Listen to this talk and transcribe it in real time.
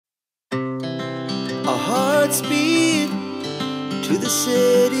Our hearts beat to the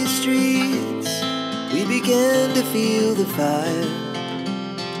city streets. We began to feel the fire.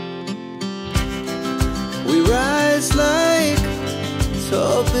 We rise like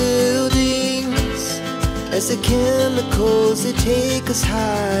tall buildings as the chemicals, they take us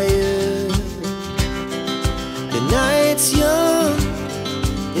higher. The night's young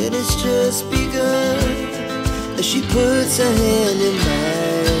and it's just begun as she puts her hand in mine.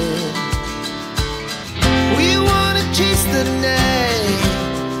 We wanna chase the night,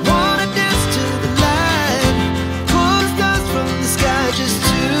 wanna dance to the light, pull the stars from the sky, just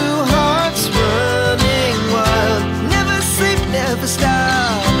two hearts running wild. Never sleep, never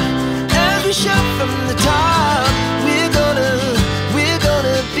stop, as we shout from the top. We're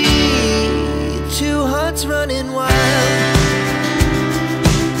gonna be two hearts running wild.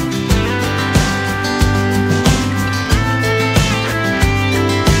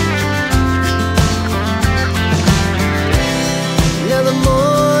 Now the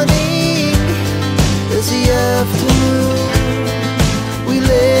morning is the afternoon. We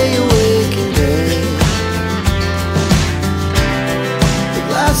lay awake in bed. The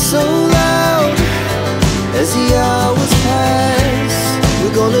laughs so loud as the